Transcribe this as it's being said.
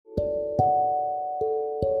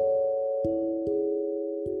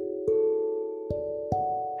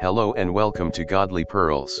Hello and welcome to Godly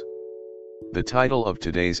Pearls. The title of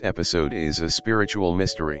today's episode is A Spiritual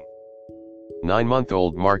Mystery.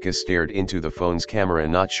 9-month-old Marcus stared into the phone's camera,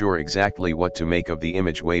 not sure exactly what to make of the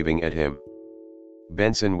image waving at him.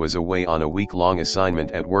 Benson was away on a week-long assignment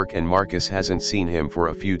at work and Marcus hasn't seen him for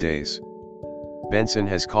a few days. Benson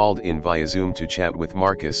has called in via Zoom to chat with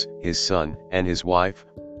Marcus, his son, and his wife,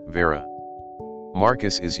 Vera.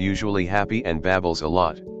 Marcus is usually happy and babbles a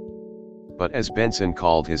lot. But as Benson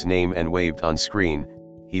called his name and waved on screen,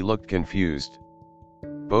 he looked confused.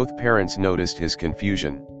 Both parents noticed his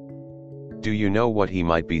confusion. "Do you know what he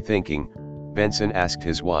might be thinking?" Benson asked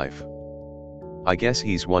his wife. "I guess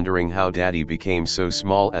he's wondering how Daddy became so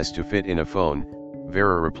small as to fit in a phone,"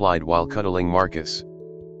 Vera replied while cuddling Marcus.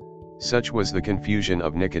 Such was the confusion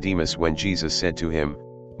of Nicodemus when Jesus said to him,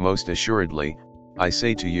 "Most assuredly, I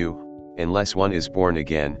say to you, unless one is born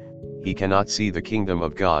again, he cannot see the kingdom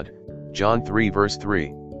of God." John 3 verse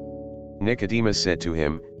 3. Nicodemus said to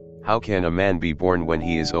him, "How can a man be born when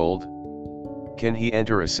he is old? Can he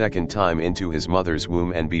enter a second time into his mother's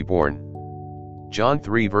womb and be born?" John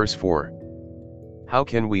 3 verse 4. How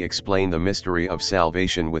can we explain the mystery of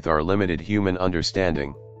salvation with our limited human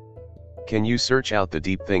understanding? Can you search out the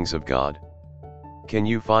deep things of God? Can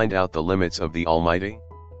you find out the limits of the Almighty?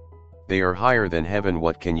 They are higher than heaven,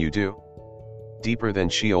 what can you do? Deeper than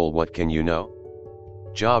Sheol, what can you know?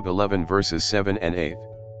 Job 11 verses 7 and 8.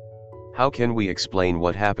 How can we explain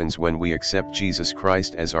what happens when we accept Jesus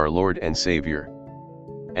Christ as our Lord and Savior?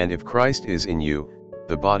 And if Christ is in you,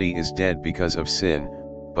 the body is dead because of sin,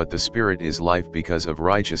 but the Spirit is life because of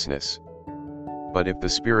righteousness. But if the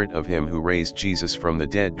Spirit of Him who raised Jesus from the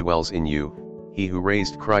dead dwells in you, He who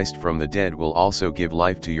raised Christ from the dead will also give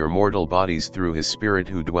life to your mortal bodies through His Spirit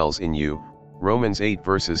who dwells in you. Romans 8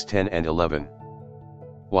 verses 10 and 11.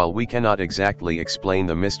 While we cannot exactly explain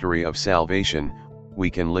the mystery of salvation, we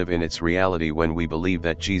can live in its reality when we believe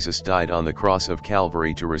that Jesus died on the cross of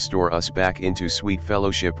Calvary to restore us back into sweet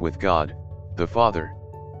fellowship with God, the Father.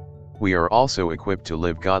 We are also equipped to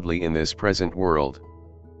live godly in this present world.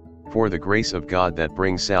 For the grace of God that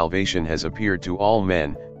brings salvation has appeared to all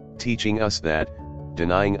men, teaching us that,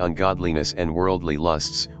 denying ungodliness and worldly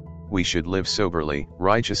lusts, we should live soberly,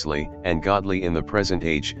 righteously, and godly in the present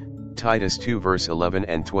age. Titus 2 verse 11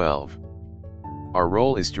 and 12. Our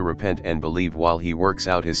role is to repent and believe while He works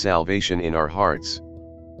out His salvation in our hearts.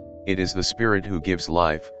 It is the Spirit who gives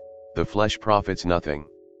life, the flesh profits nothing.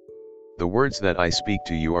 The words that I speak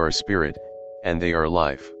to you are spirit, and they are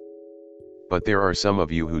life. But there are some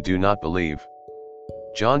of you who do not believe.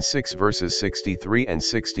 John 6 verses 63 and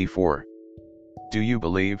 64. Do you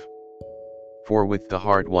believe? For with the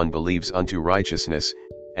heart one believes unto righteousness,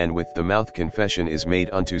 and with the mouth confession is made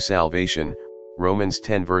unto salvation. Romans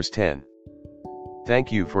 10 verse 10. Thank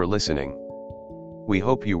you for listening. We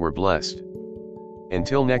hope you were blessed.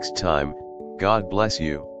 Until next time, God bless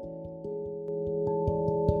you.